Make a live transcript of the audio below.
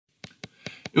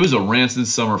It was a rancid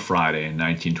summer Friday in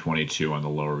 1922 on the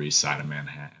Lower East Side of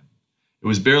Manhattan. It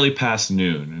was barely past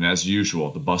noon, and as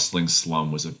usual, the bustling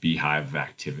slum was a beehive of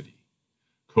activity.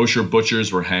 Kosher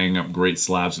butchers were hanging up great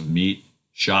slabs of meat.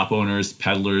 Shop owners,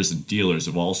 peddlers, and dealers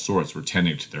of all sorts were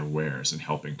tending to their wares and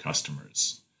helping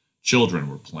customers. Children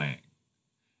were playing.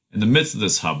 In the midst of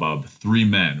this hubbub, three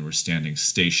men were standing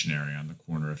stationary on the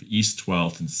corner of East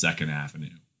 12th and 2nd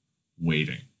Avenue,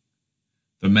 waiting.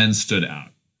 The men stood out.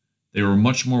 They were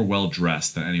much more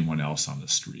well-dressed than anyone else on the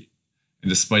street, and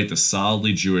despite the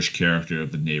solidly Jewish character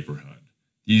of the neighborhood,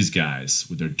 these guys,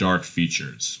 with their dark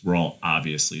features, were all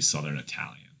obviously Southern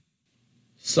Italian.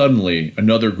 Suddenly,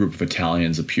 another group of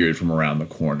Italians appeared from around the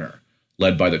corner,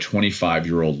 led by the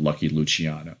 25-year-old Lucky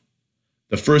Luciano.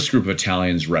 The first group of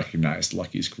Italians recognized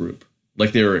Lucky's group,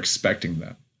 like they were expecting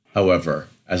them. However,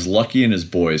 as Lucky and his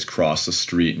boys crossed the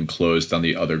street and closed on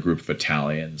the other group of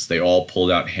Italians, they all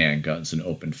pulled out handguns and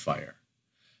opened fire.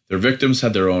 Their victims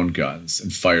had their own guns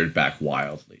and fired back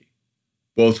wildly.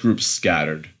 Both groups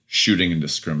scattered, shooting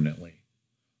indiscriminately.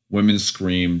 Women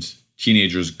screamed,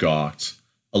 teenagers gawked,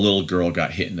 a little girl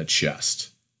got hit in the chest.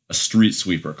 A street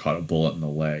sweeper caught a bullet in the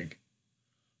leg.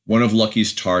 One of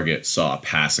Lucky's targets saw a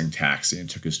passing taxi and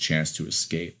took his chance to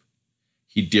escape.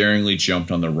 He daringly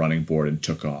jumped on the running board and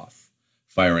took off,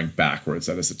 firing backwards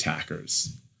at his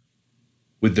attackers.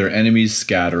 With their enemies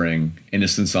scattering,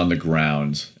 innocents on the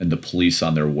ground, and the police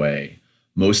on their way,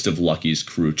 most of Lucky's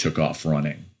crew took off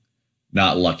running.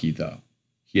 Not Lucky, though.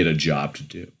 He had a job to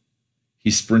do. He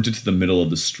sprinted to the middle of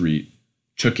the street,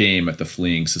 took aim at the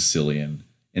fleeing Sicilian,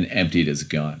 and emptied his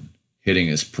gun, hitting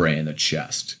his prey in the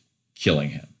chest,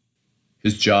 killing him.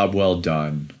 His job well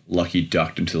done, Lucky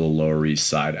ducked into the Lower East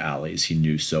Side alleys he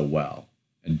knew so well,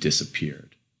 and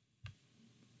disappeared.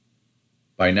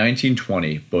 By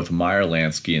 1920, both Meyer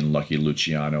Lansky and Lucky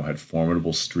Luciano had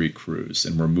formidable street crews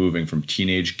and were moving from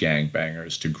teenage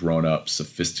gangbangers to grown-up,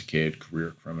 sophisticated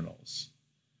career criminals.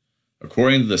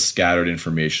 According to the scattered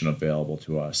information available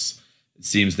to us, it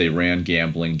seems they ran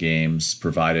gambling games,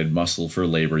 provided muscle for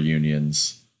labor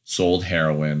unions, sold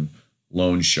heroin,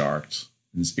 loan sharked,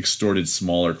 and extorted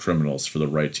smaller criminals for the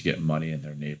right to get money in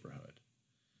their neighborhood.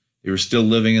 They were still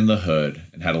living in the hood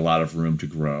and had a lot of room to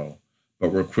grow,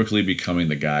 but were quickly becoming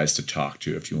the guys to talk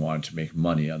to if you wanted to make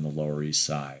money on the Lower East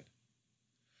Side.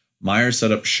 Meyer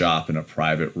set up shop in a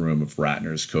private room of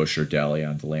Ratner's Kosher Deli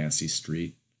on Delancey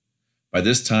Street. By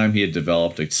this time, he had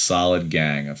developed a solid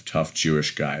gang of tough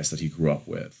Jewish guys that he grew up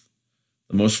with.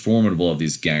 The most formidable of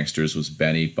these gangsters was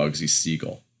Benny Bugsy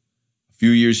Siegel. A few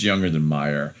years younger than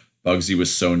Meyer, Bugsy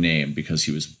was so named because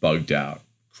he was bugged out,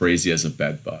 crazy as a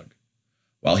bedbug.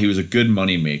 While he was a good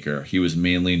moneymaker, he was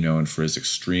mainly known for his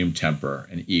extreme temper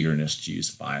and eagerness to use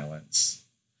violence.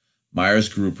 Meyer's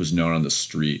group was known on the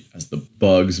street as the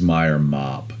Bugs Meyer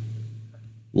Mob.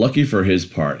 Lucky for his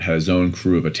part had his own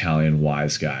crew of Italian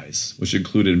wise guys, which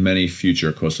included many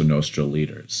future Cosa Nostra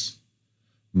leaders.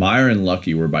 Meyer and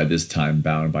Lucky were by this time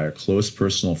bound by a close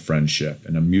personal friendship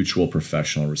and a mutual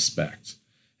professional respect,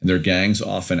 and their gangs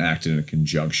often acted in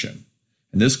conjunction,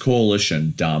 and this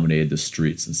coalition dominated the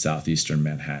streets in southeastern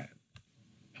Manhattan.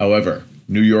 However,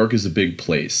 New York is a big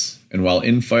place, and while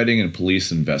infighting and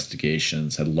police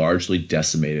investigations had largely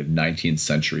decimated 19th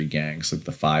century gangs like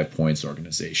the 5 Points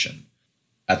Organization,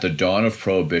 at the dawn of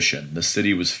Prohibition, the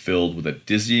city was filled with a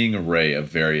dizzying array of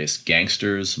various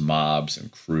gangsters, mobs,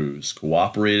 and crews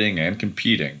cooperating and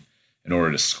competing in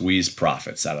order to squeeze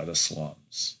profits out of the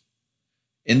slums.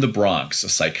 In the Bronx, a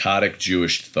psychotic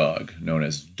Jewish thug known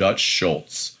as Dutch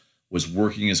Schultz was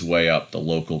working his way up the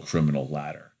local criminal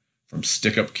ladder, from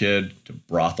stick-up kid to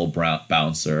brothel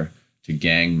bouncer to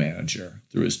gang manager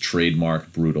through his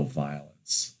trademark brutal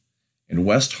violence. In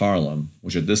West Harlem,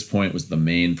 which at this point was the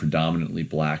main predominantly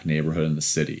black neighborhood in the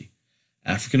city,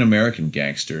 African-American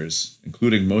gangsters,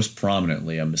 including most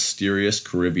prominently a mysterious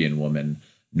Caribbean woman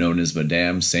known as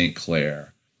Madame St. Clair,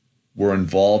 were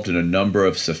involved in a number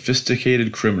of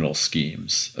sophisticated criminal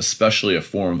schemes, especially a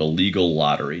form of illegal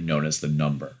lottery known as the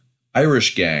number.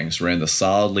 Irish gangs ran the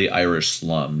solidly Irish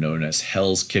slum known as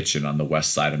Hell's Kitchen on the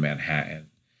west side of Manhattan,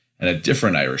 and a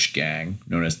different Irish gang,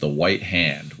 known as the White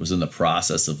Hand, was in the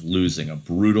process of losing a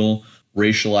brutal,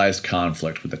 racialized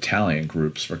conflict with Italian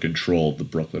groups for control of the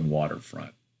Brooklyn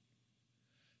waterfront.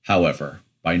 However,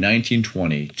 by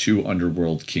 1920, two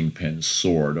underworld kingpins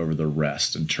soared over the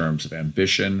rest in terms of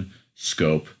ambition,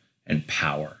 scope, and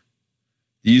power.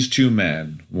 These two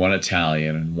men, one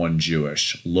Italian and one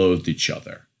Jewish, loathed each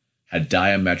other, had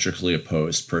diametrically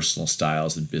opposed personal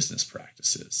styles and business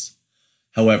practices.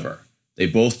 However, they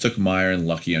both took Meyer and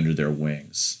Lucky under their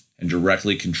wings, and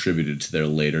directly contributed to their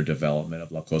later development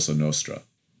of La Cosa Nostra.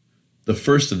 The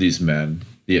first of these men,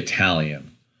 the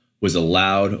Italian, was a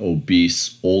loud,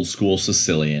 obese, old-school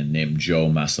Sicilian named Joe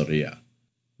Masseria.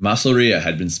 Masseria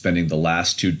had been spending the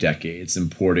last 2 decades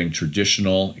importing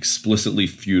traditional, explicitly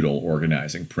feudal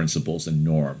organizing principles and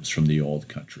norms from the old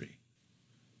country.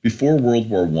 Before World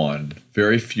War I,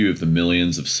 very few of the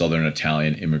millions of southern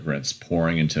Italian immigrants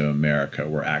pouring into America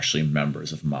were actually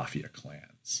members of mafia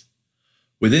clans.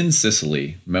 Within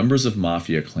Sicily, members of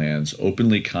mafia clans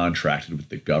openly contracted with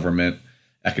the government,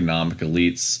 economic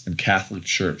elites, and Catholic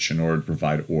Church in order to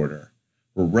provide order,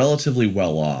 were relatively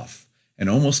well off, and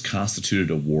almost constituted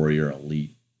a warrior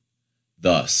elite.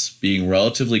 Thus, being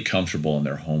relatively comfortable in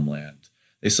their homeland,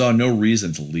 they saw no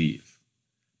reason to leave.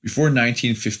 Before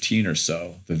 1915 or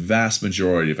so, the vast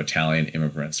majority of Italian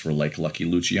immigrants were like Lucky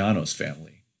Luciano's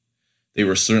family. They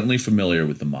were certainly familiar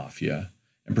with the mafia,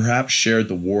 and perhaps shared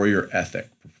the warrior ethic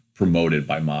promoted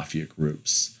by mafia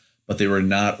groups, but they were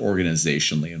not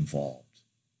organizationally involved.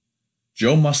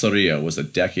 Joe Masseria was a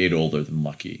decade older than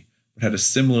Lucky, but had a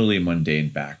similarly mundane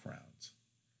background.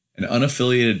 An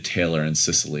unaffiliated tailor in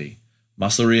Sicily,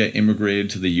 Masseria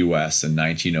immigrated to the U.S. in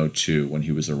 1902 when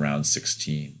he was around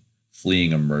 16,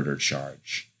 fleeing a murder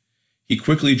charge. He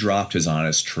quickly dropped his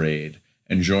honest trade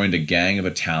and joined a gang of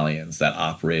Italians that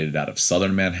operated out of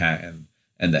southern Manhattan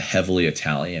and the heavily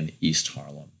Italian East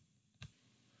Harlem.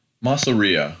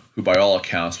 Masseria, who by all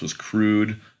accounts was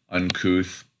crude,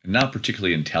 uncouth, and not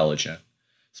particularly intelligent,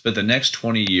 spent the next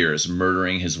 20 years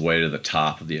murdering his way to the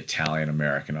top of the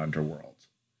Italian-American underworld.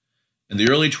 In the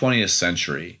early 20th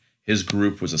century, his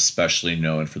group was especially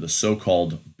known for the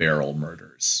so-called barrel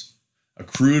murders. A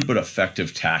crude but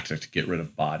effective tactic to get rid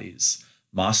of bodies,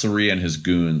 Masseria and his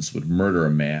goons would murder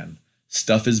a man,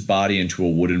 stuff his body into a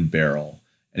wooden barrel,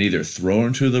 and either throw it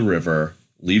into the river,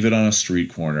 leave it on a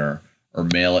street corner, or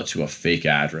mail it to a fake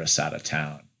address out of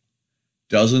town.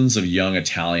 Dozens of young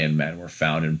Italian men were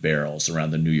found in barrels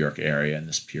around the New York area in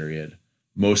this period,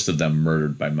 most of them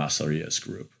murdered by Masseria's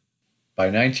group. By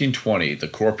 1920, the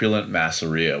corpulent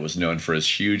Masseria was known for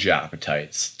his huge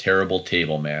appetites, terrible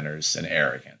table manners, and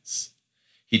arrogance.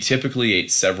 He typically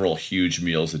ate several huge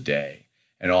meals a day,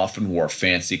 and often wore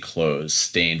fancy clothes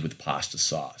stained with pasta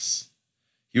sauce.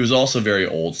 He was also very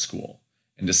old school,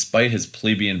 and despite his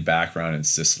plebeian background in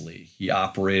Sicily, he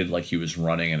operated like he was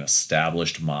running an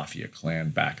established mafia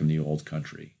clan back in the old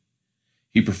country.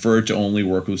 He preferred to only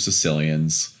work with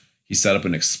Sicilians. He set up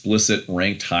an explicit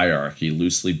ranked hierarchy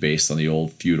loosely based on the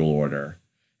old feudal order,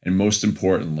 and most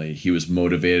importantly, he was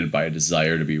motivated by a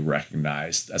desire to be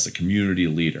recognized as a community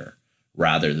leader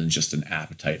rather than just an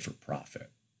appetite for profit.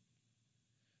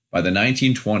 By the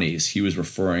 1920s, he was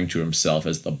referring to himself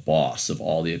as the boss of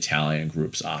all the Italian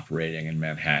groups operating in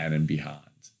Manhattan and beyond.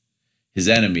 His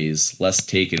enemies, less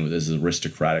taken with his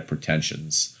aristocratic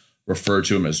pretensions, referred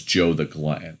to him as Joe the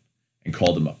Glutton and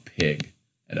called him a pig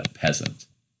and a peasant.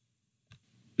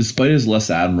 Despite his less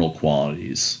admirable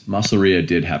qualities, Masseria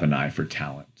did have an eye for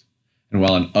talent, and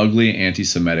while an ugly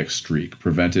anti-Semitic streak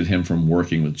prevented him from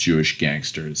working with Jewish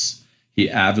gangsters, he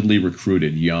avidly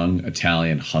recruited young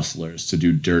Italian hustlers to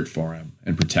do dirt for him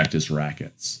and protect his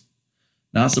rackets.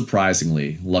 Not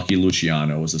surprisingly, Lucky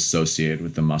Luciano was associated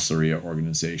with the Masseria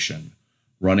organization,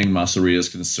 running Masseria's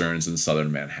concerns in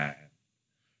southern Manhattan.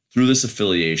 Through this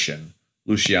affiliation,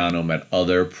 Luciano met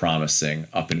other promising,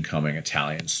 up-and-coming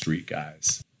Italian street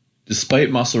guys. Despite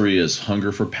Masseria's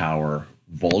hunger for power,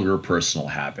 vulgar personal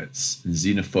habits, and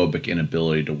xenophobic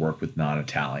inability to work with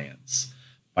non-Italians,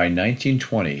 by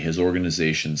 1920 his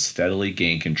organization steadily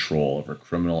gained control over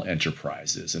criminal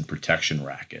enterprises and protection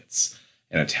rackets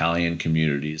in Italian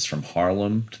communities from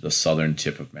Harlem to the southern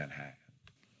tip of Manhattan.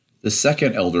 The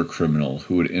second elder criminal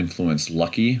who would influence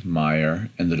Lucky, Meyer,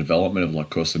 and the development of La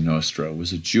Cosa Nostra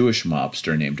was a Jewish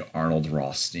mobster named Arnold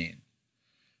Rothstein.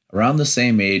 Around the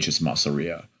same age as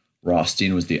Masseria,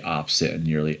 Rothstein was the opposite in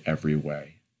nearly every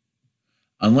way.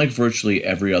 Unlike virtually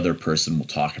every other person we'll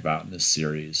talk about in this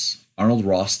series, Arnold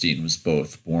Rothstein was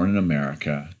both born in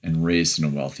America and raised in a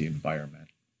wealthy environment.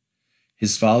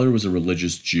 His father was a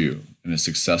religious Jew and a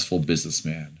successful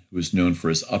businessman who was known for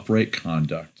his upright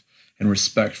conduct and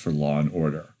respect for law and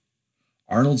order.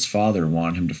 Arnold's father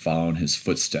wanted him to follow in his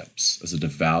footsteps as a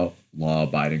devout,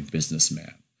 law-abiding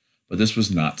businessman, but this was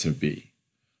not to be.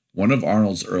 One of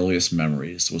Arnold's earliest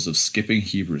memories was of skipping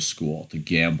Hebrew school to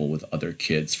gamble with other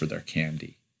kids for their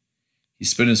candy. He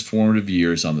spent his formative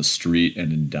years on the street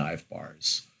and in dive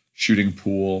bars, shooting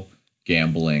pool,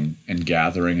 gambling, and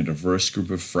gathering a diverse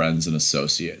group of friends and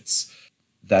associates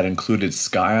that included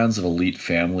scions of elite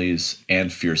families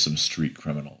and fearsome street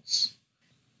criminals.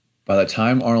 By the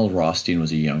time Arnold Rothstein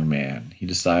was a young man, he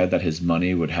decided that his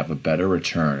money would have a better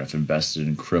return if invested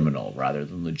in criminal rather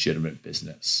than legitimate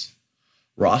business.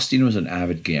 Rothstein was an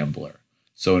avid gambler,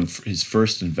 so his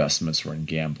first investments were in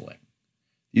gambling.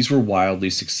 These were wildly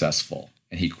successful,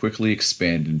 and he quickly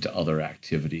expanded into other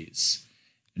activities,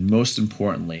 and most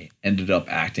importantly, ended up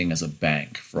acting as a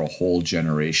bank for a whole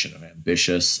generation of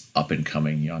ambitious,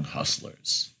 up-and-coming young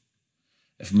hustlers.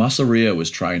 If Masseria was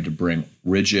trying to bring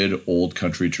rigid, old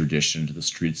country tradition to the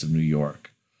streets of New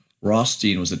York,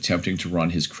 Rothstein was attempting to run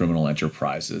his criminal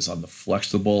enterprises on the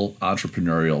flexible,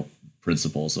 entrepreneurial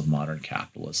principles of modern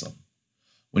capitalism.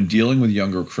 When dealing with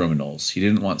younger criminals, he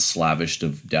didn't want slavish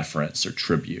deference or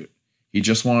tribute. He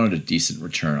just wanted a decent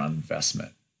return on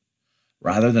investment.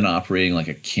 Rather than operating like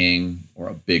a king or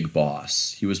a big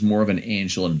boss, he was more of an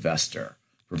angel investor,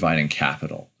 providing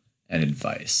capital and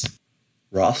advice.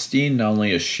 Rothstein not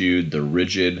only eschewed the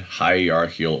rigid,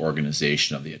 hierarchical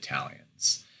organization of the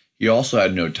Italians, he also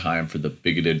had no time for the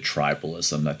bigoted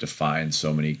tribalism that defined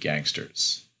so many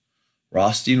gangsters.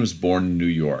 Rothstein was born in New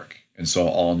York and saw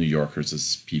all New Yorkers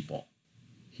as people.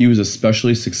 He was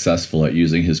especially successful at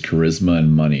using his charisma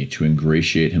and money to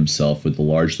ingratiate himself with the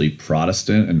largely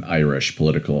Protestant and Irish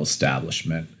political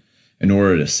establishment in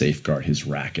order to safeguard his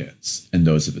rackets and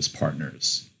those of his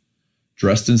partners.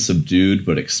 Dressed in subdued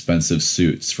but expensive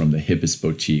suits from the hippest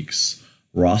boutiques,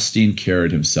 Rothstein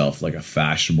carried himself like a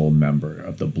fashionable member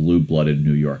of the blue-blooded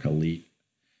New York elite,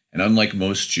 and unlike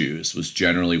most Jews, was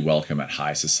generally welcome at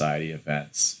high society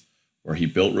events, where he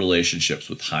built relationships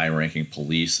with high-ranking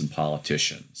police and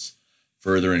politicians,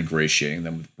 further ingratiating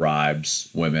them with bribes,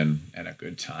 women, and a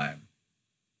good time.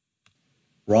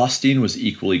 Rothstein was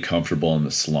equally comfortable in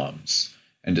the slums,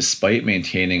 and despite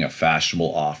maintaining a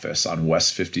fashionable office on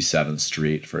West 57th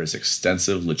Street for his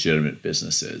extensive legitimate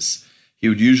businesses, he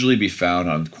would usually be found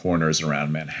on corners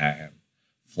around Manhattan,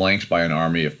 flanked by an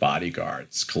army of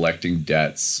bodyguards, collecting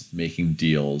debts, making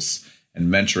deals,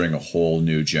 and mentoring a whole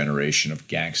new generation of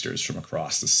gangsters from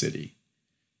across the city.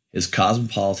 His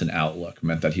cosmopolitan outlook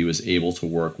meant that he was able to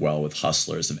work well with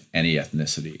hustlers of any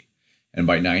ethnicity, and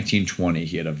by 1920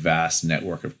 he had a vast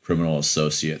network of criminal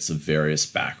associates of various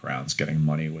backgrounds getting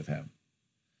money with him.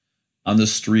 On the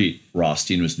street,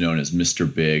 Rothstein was known as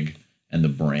Mr. Big and the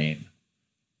Brain.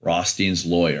 Rothstein's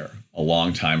lawyer, a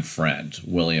longtime friend,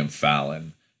 William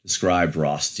Fallon, described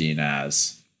Rothstein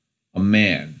as a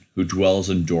man who dwells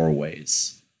in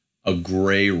doorways, a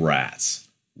gray rat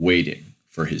waiting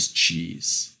for his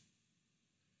cheese.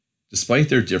 Despite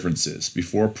their differences,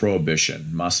 before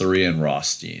Prohibition, Masseria and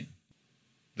Rothstein,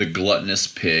 the gluttonous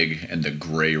pig and the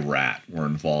gray rat, were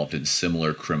involved in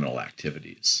similar criminal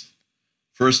activities.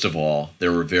 First of all,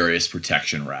 there were various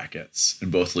protection rackets,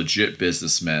 and both legit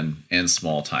businessmen and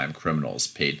small-time criminals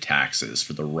paid taxes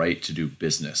for the right to do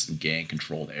business in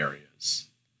gang-controlled areas.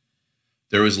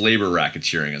 There was labor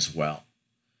racketeering as well.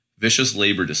 Vicious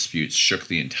labor disputes shook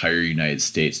the entire United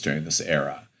States during this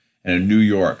era, and in New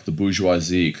York, the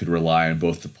bourgeoisie could rely on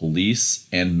both the police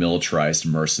and militarized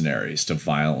mercenaries to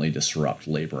violently disrupt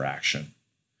labor action.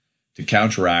 To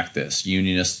counteract this,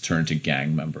 unionists turned to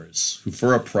gang members, who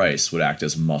for a price would act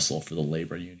as muscle for the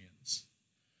labor unions.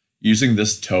 Using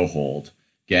this toehold,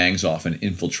 gangs often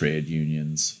infiltrated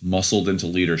unions, muscled into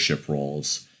leadership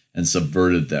roles, and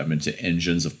subverted them into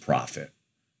engines of profit,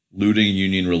 looting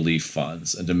union relief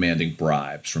funds and demanding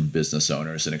bribes from business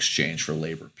owners in exchange for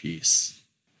labor peace.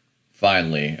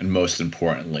 Finally, and most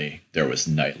importantly, there was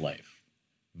nightlife.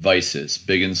 Vices,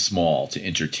 big and small, to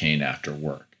entertain after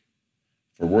work.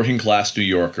 For working-class New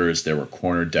Yorkers, there were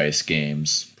corner dice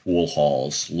games, pool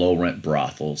halls, low-rent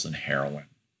brothels, and heroin.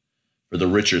 For the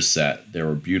richer set, there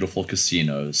were beautiful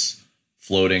casinos,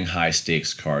 floating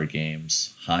high-stakes card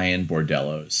games, high-end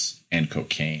bordellos, and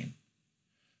cocaine.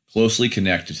 Closely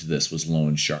connected to this was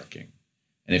loan sharking,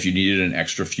 and if you needed an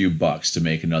extra few bucks to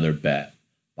make another bet,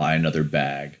 buy another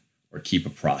bag, or keep a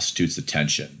prostitute's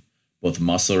attention, both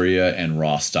Masseria and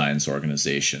Rothstein's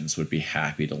organizations would be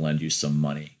happy to lend you some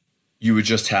money. You would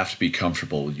just have to be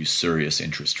comfortable with usurious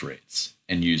interest rates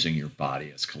and using your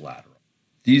body as collateral.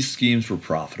 These schemes were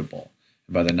profitable,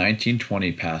 and by the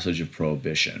 1920 passage of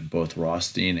Prohibition, both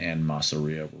Rothstein and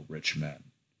Masseria were rich men.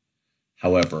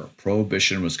 However,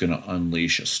 Prohibition was going to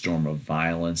unleash a storm of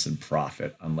violence and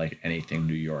profit unlike anything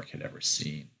New York had ever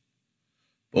seen.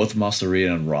 Both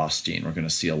Masseria and Rothstein were going to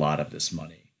see a lot of this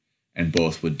money, and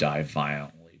both would die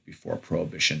violently before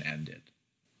Prohibition ended.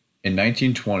 In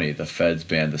 1920, the feds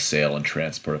banned the sale and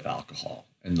transport of alcohol,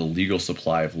 and the legal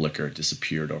supply of liquor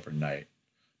disappeared overnight,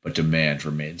 but demand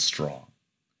remained strong.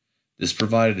 This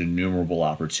provided innumerable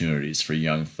opportunities for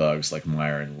young thugs like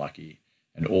Meyer and Lucky,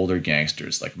 and older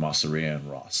gangsters like Masseria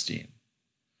and Rothstein.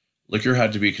 Liquor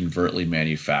had to be covertly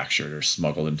manufactured or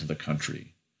smuggled into the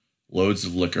country. Loads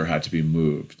of liquor had to be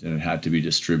moved, and it had to be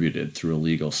distributed through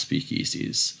illegal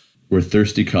speakeasies, where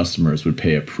thirsty customers would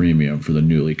pay a premium for the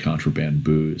newly contraband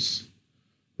booze.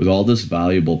 With all this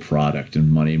valuable product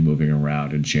and money moving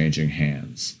around and changing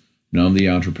hands, none of the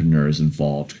entrepreneurs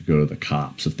involved could go to the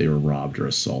cops if they were robbed or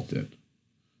assaulted.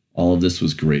 All of this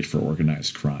was great for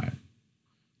organized crime.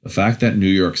 The fact that New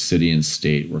York City and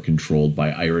state were controlled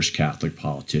by Irish Catholic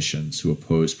politicians who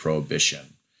opposed prohibition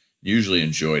and usually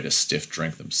enjoyed a stiff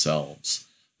drink themselves,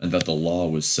 and that the law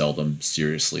was seldom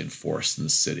seriously enforced in the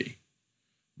city.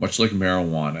 Much like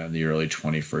marijuana in the early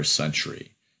 21st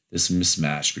century, this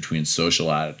mismatch between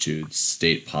social attitudes,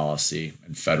 state policy,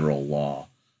 and federal law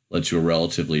led to a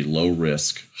relatively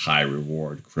low-risk,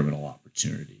 high-reward criminal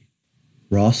opportunity.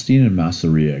 Rothstein and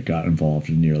Masseria got involved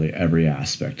in nearly every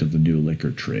aspect of the new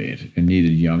liquor trade and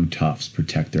needed young toughs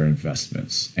protect their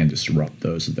investments and disrupt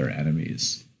those of their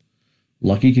enemies.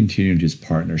 Lucky continued his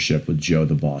partnership with Joe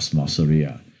the Boss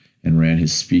Masseria and ran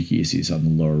his speakeasies on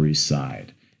the Lower East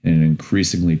Side in an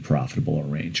increasingly profitable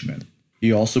arrangement.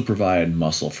 He also provided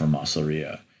muscle for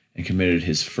Masseria and committed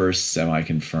his first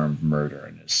semi-confirmed murder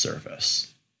in his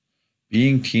service.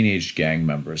 Being teenage gang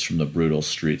members from the brutal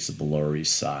streets of the Lower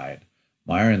East Side,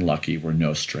 Meyer and Lucky were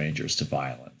no strangers to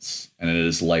violence, and it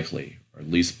is likely, or at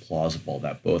least plausible,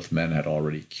 that both men had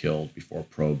already killed before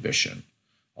Prohibition,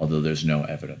 although there's no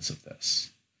evidence of this.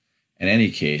 In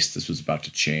any case, this was about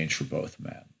to change for both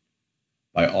men.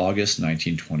 By August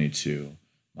 1922,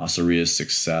 Masseria's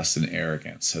success and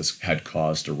arrogance had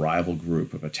caused a rival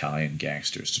group of Italian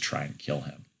gangsters to try and kill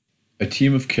him. A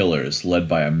team of killers, led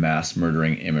by a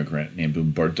mass-murdering immigrant named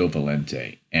Umberto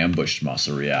Valente, ambushed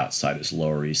Masseria outside his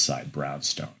Lower East Side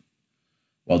brownstone.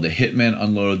 While the hitmen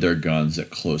unloaded their guns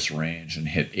at close range and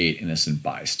hit 8 innocent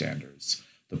bystanders,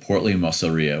 the portly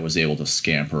Masseria was able to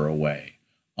scamper away,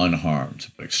 unharmed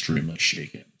but extremely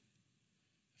shaken.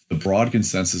 If the broad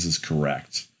consensus is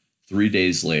correct, 3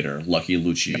 days later, Lucky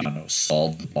Luciano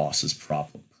solved the boss's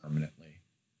problem permanently.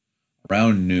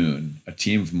 Around noon, a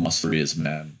team of Masseria's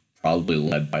men, probably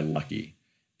led by Lucky,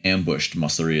 ambushed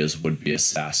Masseria's would-be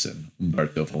assassin,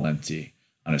 Umberto Valente,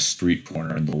 on a street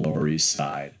corner in the Lower East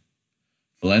Side.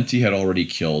 Valente had already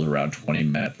killed around 20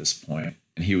 men at this point,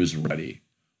 and he was ready,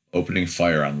 opening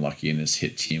fire on Lucky and his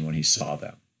hit team when he saw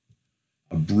them.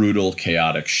 A brutal,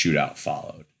 chaotic shootout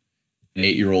followed. An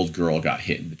 8-year-old girl got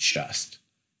hit in the chest.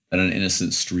 Then an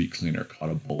innocent street cleaner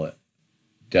caught a bullet.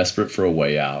 Desperate for a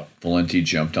way out, Valente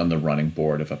jumped on the running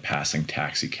board of a passing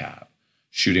taxicab,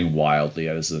 shooting wildly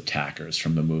at his attackers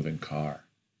from the moving car.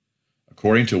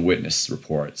 According to witness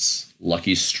reports,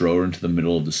 Lucky strode into the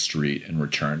middle of the street and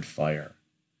returned fire.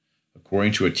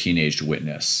 According to a teenage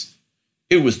witness,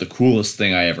 "It was the coolest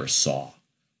thing I ever saw.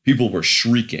 People were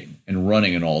shrieking and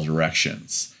running in all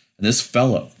directions, and this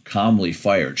fellow calmly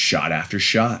fired shot after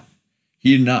shot.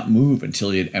 He did not move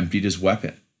until he had emptied his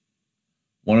weapon."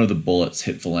 One of the bullets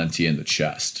hit Valente in the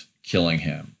chest, killing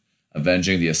him,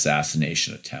 avenging the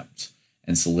assassination attempt,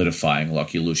 and solidifying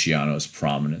Lucky Luciano's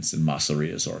prominence in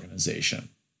Masseria's organization.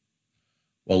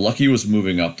 While Lucky was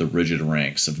moving up the rigid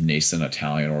ranks of nascent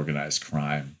Italian organized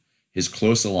crime, his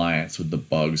close alliance with the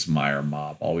Bugs Meyer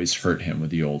mob always hurt him with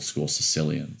the old-school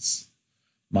Sicilians.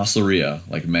 Masseria,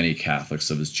 like many Catholics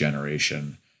of his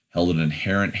generation, held an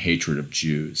inherent hatred of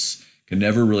Jews, could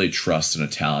never really trust an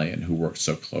Italian who worked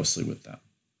so closely with them.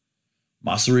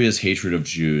 Masseria's hatred of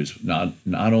Jews not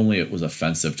only was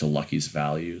offensive to Lucky's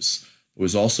values, but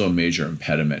was also a major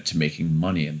impediment to making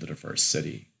money in the diverse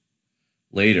city.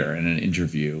 Later, in an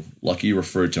interview, Lucky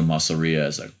referred to Masseria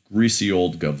as a greasy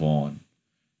old gavone,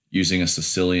 using a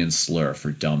Sicilian slur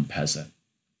for dumb peasant.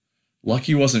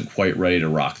 Lucky wasn't quite ready to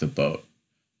rock the boat,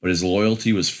 but his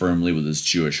loyalty was firmly with his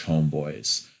Jewish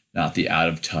homeboys, not the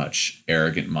out-of-touch,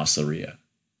 arrogant Masseria.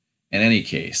 In any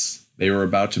case, they were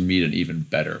about to meet an even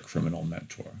better criminal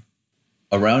mentor.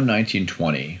 Around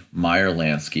 1920, Meyer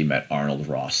Lansky met Arnold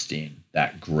Rothstein,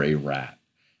 that gray rat,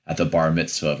 at the bar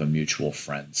mitzvah of a mutual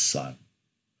friend's son.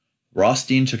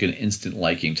 Rothstein took an instant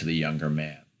liking to the younger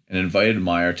man and invited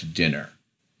Meyer to dinner,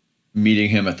 meeting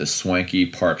him at the swanky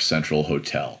Park Central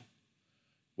Hotel.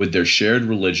 With their shared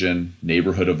religion,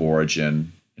 neighborhood of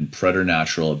origin, and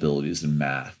preternatural abilities in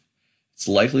math, it's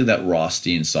likely that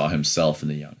Rothstein saw himself in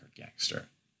the younger gangster.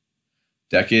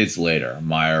 Decades later,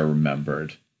 Meyer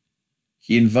remembered,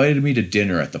 "He invited me to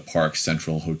dinner at the Park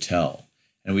Central Hotel,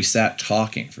 and we sat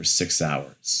talking for 6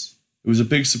 hours. It was a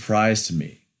big surprise to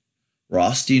me.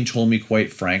 Rothstein told me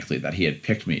quite frankly that he had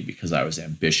picked me because I was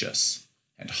ambitious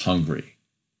and hungry."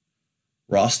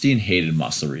 Rothstein hated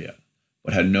Masseria,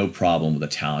 but had no problem with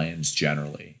Italians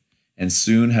generally, and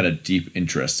soon had a deep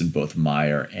interest in both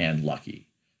Meyer and Lucky,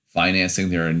 financing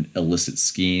their illicit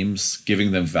schemes,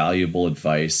 giving them valuable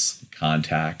advice,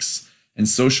 contacts, and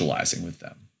socializing with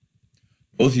them.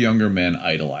 Both younger men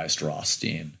idolized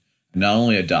Rothstein, and not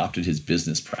only adopted his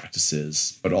business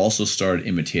practices, but also started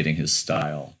imitating his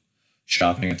style,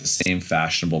 shopping at the same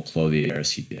fashionable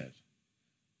clothiers he did.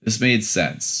 This made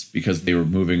sense because they were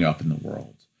moving up in the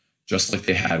world. Just like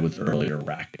they had with earlier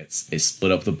rackets, they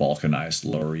split up the balkanized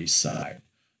Lower East Side,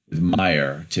 with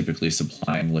Meyer typically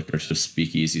supplying liquor to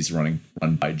speakeasies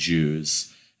run by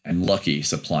Jews, and Lucky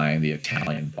supplying the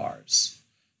Italian bars.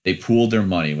 They pooled their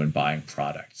money when buying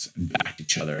products and backed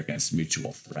each other against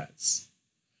mutual threats.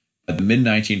 By the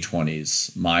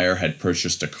mid-1920s, Meyer had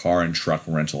purchased a car and truck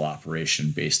rental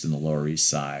operation based in the Lower East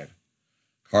Side.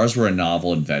 Cars were a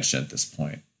novel invention at this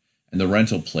point, and the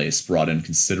rental place brought in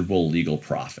considerable legal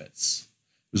profits.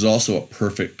 It was also a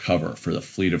perfect cover for the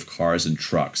fleet of cars and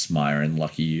trucks Meyer and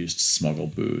Lucky used to smuggle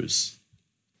booze.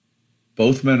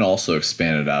 Both men also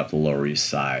expanded out of the Lower East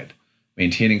Side,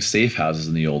 maintaining safe houses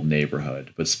in the old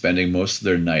neighborhood, but spending most of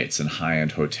their nights in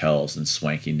high-end hotels in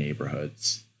swanky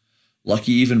neighborhoods.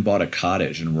 Lucky even bought a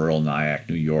cottage in rural Nyack,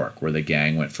 New York, where the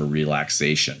gang went for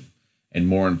relaxation, and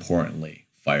more importantly,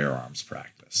 firearms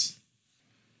practice.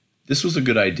 This was a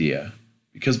good idea,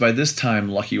 because by this time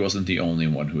Lucky wasn't the only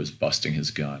one who was busting his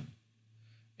gun.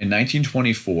 In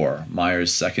 1924,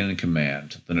 Meyer's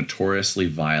second-in-command, the notoriously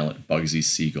violent Bugsy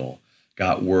Siegel,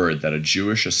 got word that a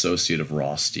Jewish associate of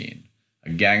Rothstein, a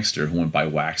gangster who went by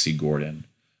Waxy Gordon,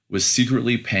 was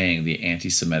secretly paying the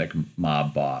anti-Semitic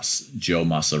mob boss, Joe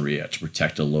Masseria, to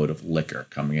protect a load of liquor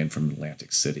coming in from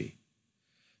Atlantic City.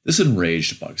 This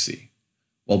enraged Bugsy.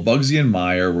 While Bugsy and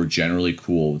Meyer were generally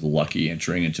cool with Lucky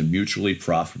entering into mutually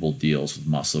profitable deals with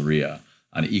Masseria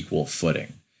on equal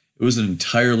footing, it was an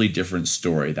entirely different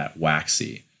story that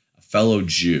Waxy, a fellow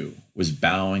Jew, was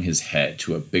bowing his head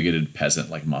to a bigoted peasant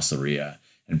like Masseria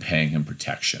and paying him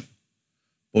protection.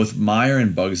 Both Meyer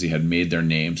and Bugsy had made their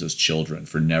names as children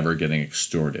for never getting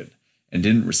extorted and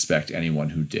didn't respect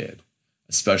anyone who did,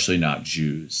 especially not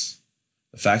Jews.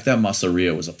 The fact that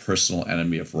Masseria was a personal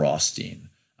enemy of Rothstein,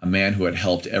 a man who had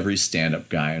helped every stand-up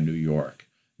guy in New York,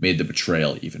 made the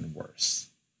betrayal even worse.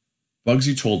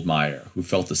 Bugsy told Meyer, who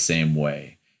felt the same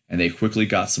way, and they quickly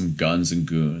got some guns and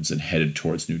goons and headed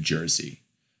towards New Jersey.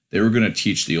 They were going to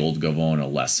teach the old Gavone a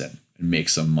lesson and make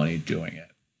some money doing it.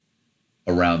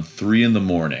 Around 3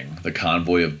 a.m, the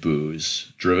convoy of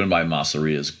booze, driven by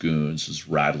Masseria's goons, was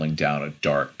rattling down a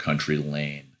dark country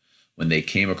lane when they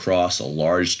came across a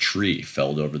large tree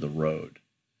felled over the road.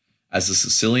 As the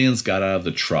Sicilians got out of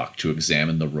the truck to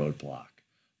examine the roadblock,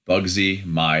 Bugsy,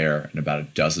 Meyer, and about a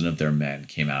dozen of their men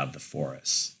came out of the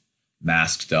forest,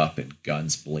 masked up and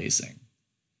guns blazing.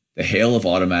 The hail of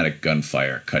automatic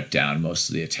gunfire cut down most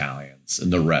of the Italians,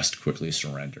 and the rest quickly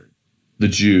surrendered. The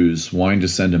Jews, wanting to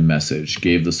send a message,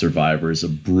 gave the survivors a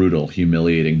brutal,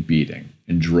 humiliating beating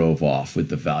and drove off with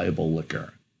the valuable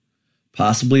liquor.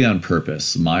 Possibly on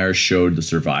purpose, Meyer showed the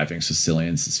surviving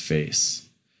Sicilians his face.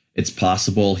 It's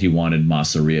possible he wanted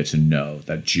Masseria to know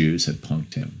that Jews had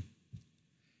punked him.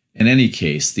 In any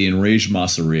case, the enraged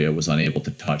Masseria was unable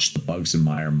to touch the Bugs and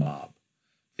Meyer mob.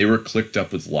 They were clicked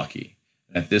up with Lucky,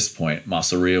 and at this point,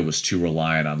 Masseria was too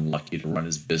reliant on Lucky to run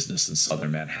his business in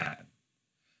southern Manhattan.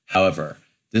 However,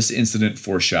 this incident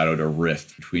foreshadowed a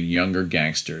rift between younger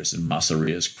gangsters and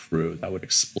Masseria's crew that would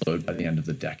explode by the end of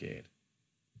the decade.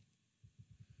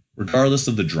 Regardless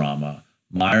of the drama,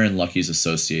 Meyer and Lucky's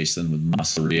association with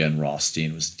Masseria and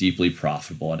Rothstein was deeply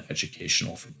profitable and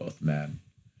educational for both men.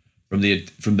 From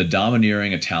the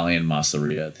domineering Italian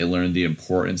Masseria, they learned the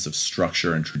importance of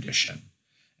structure and tradition.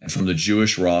 And from the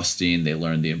Jewish Rothstein, they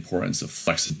learned the importance of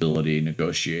flexibility,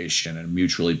 negotiation, and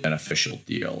mutually beneficial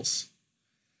deals.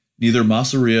 Neither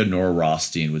Masseria nor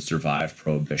Rothstein would survive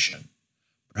Prohibition.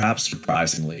 Perhaps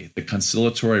surprisingly, the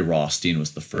conciliatory Rothstein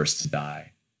was the first to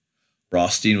die.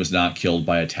 Rothstein was not killed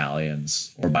by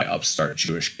Italians or by upstart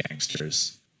Jewish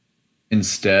gangsters.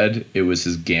 Instead, it was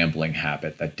his gambling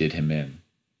habit that did him in.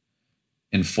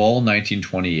 In fall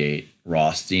 1928,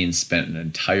 Rothstein spent an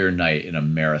entire night in a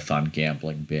marathon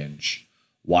gambling binge,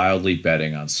 wildly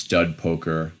betting on stud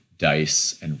poker,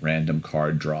 dice, and random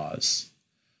card draws.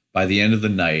 By the end of the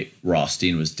night,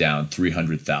 Rothstein was down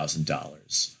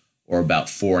 $300,000, or about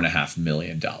 $4.5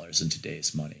 million in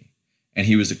today's money, and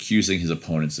he was accusing his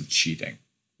opponents of cheating,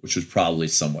 which was probably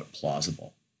somewhat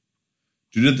plausible.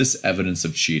 Due to this evidence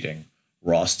of cheating,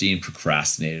 Rothstein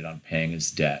procrastinated on paying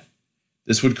his debt.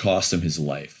 This would cost him his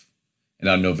life, and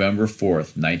on November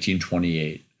 4th,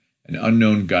 1928, an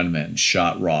unknown gunman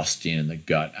shot Rothstein in the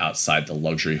gut outside the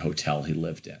luxury hotel he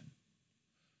lived in.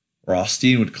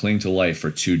 Rothstein would cling to life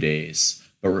for 2 days,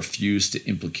 but refused to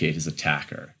implicate his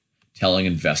attacker, telling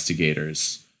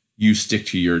investigators, "You stick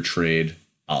to your trade,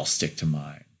 I'll stick to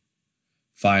mine."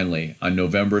 Finally, on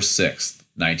November 6,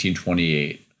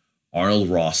 1928, Arnold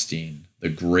Rothstein, the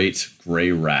great gray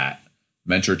rat,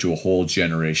 mentor to a whole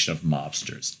generation of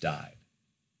mobsters, died.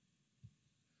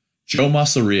 Joe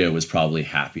Masseria was probably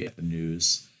happy at the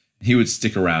news, and he would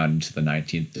stick around into the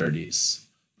 1930s,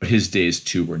 but his days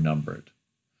too were numbered.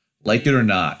 Like it or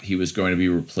not, he was going to be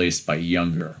replaced by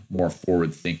younger, more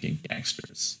forward-thinking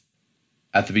gangsters.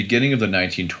 At the beginning of the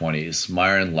 1920s,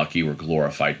 Meyer and Lucky were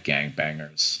glorified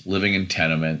gangbangers, living in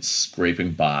tenements,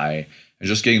 scraping by, and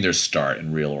just getting their start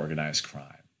in real organized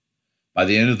crime. By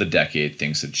the end of the decade,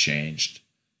 things had changed.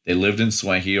 They lived in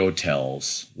swanky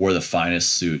hotels, wore the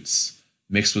finest suits,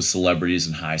 mixed with celebrities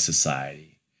in high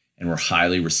society, and were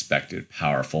highly respected,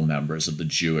 powerful members of the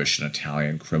Jewish and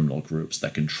Italian criminal groups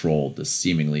that controlled the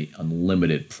seemingly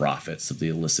unlimited profits of the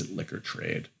illicit liquor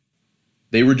trade.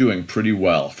 They were doing pretty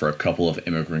well for a couple of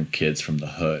immigrant kids from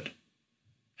the hood.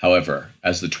 However,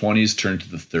 as the 20s turned to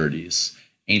the 30s,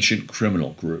 ancient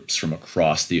criminal groups from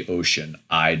across the ocean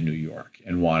eyed New York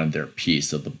and wanted their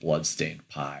piece of the blood-stained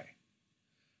pie.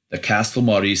 The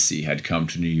Castelmarisi had come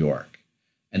to New York,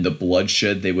 and the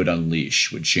bloodshed they would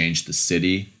unleash would change the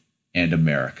city and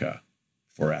America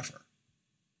forever.